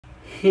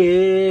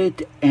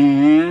Hit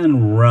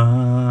and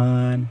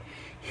run,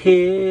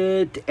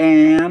 hit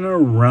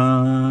and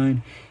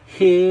run,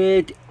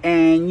 hit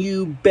and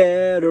you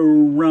better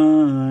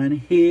run,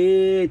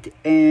 hit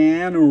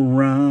and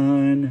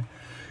run.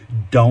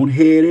 Don't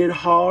hit it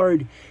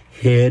hard,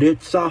 hit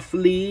it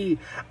softly.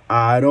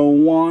 I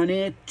don't want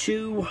it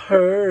to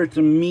hurt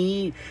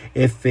me.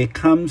 If it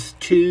comes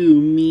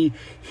to me,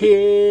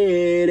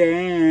 hit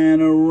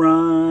and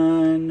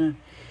run.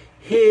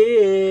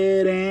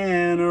 Hit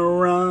and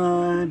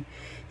run.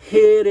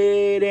 Hit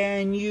it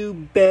and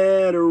you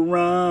better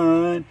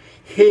run.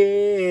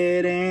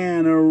 Hit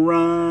and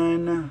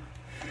run.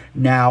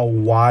 Now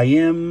why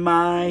am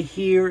I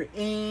here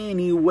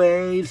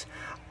anyways?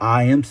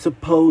 I am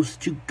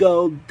supposed to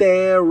go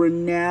there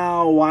and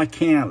now I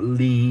can't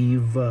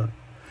leave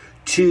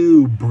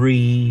to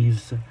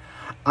breathe.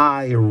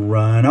 I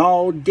run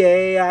all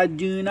day, I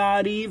do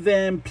not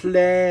even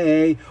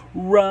play.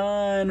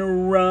 Run,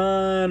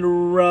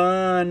 run,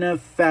 run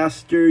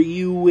faster,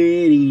 you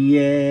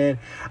idiot.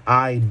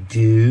 I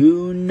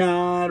do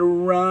not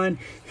run,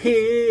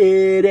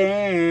 hit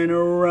and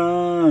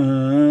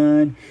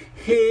run.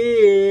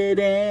 Hit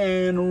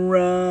and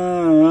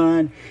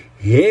run.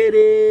 Hit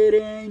it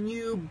and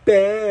you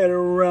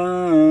better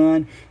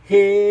run.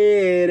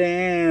 Hit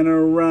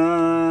and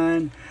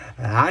run.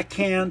 I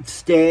can't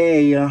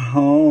stay at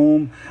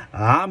home.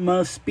 I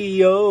must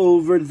be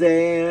over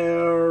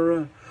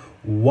there.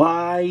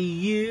 Why,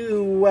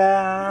 you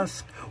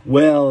ask?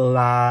 Well,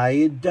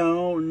 I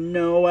don't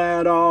know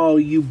at all.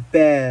 You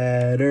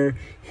better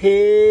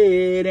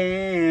hit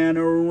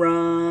and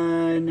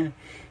run.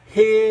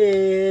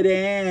 Hit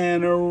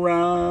and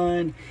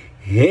run.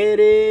 Hit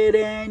it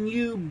and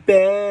you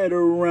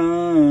better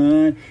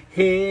run.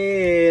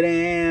 Hit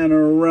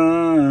and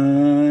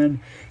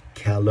run.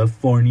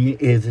 California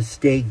is a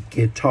state,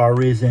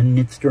 guitar is an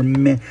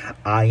instrument,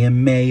 I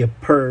am a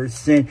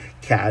person,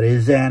 cat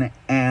is an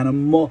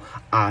animal,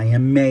 I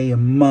am a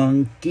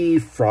monkey,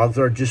 frogs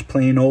are just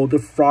plain old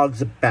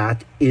frogs, a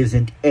bat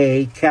isn't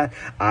a cat.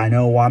 I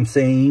know I'm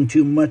saying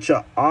too much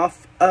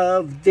off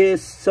of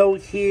this, so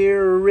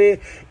here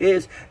it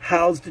is.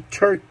 How's the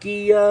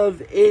turkey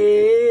of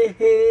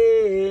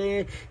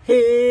it?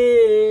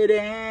 Hit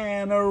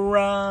and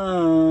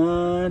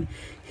run.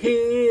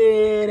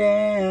 Hit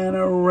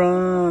and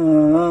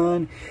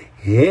run.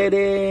 Hit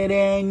it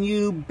and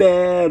you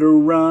better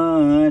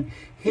run.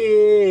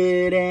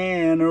 Hit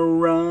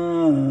and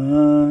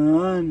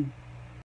run.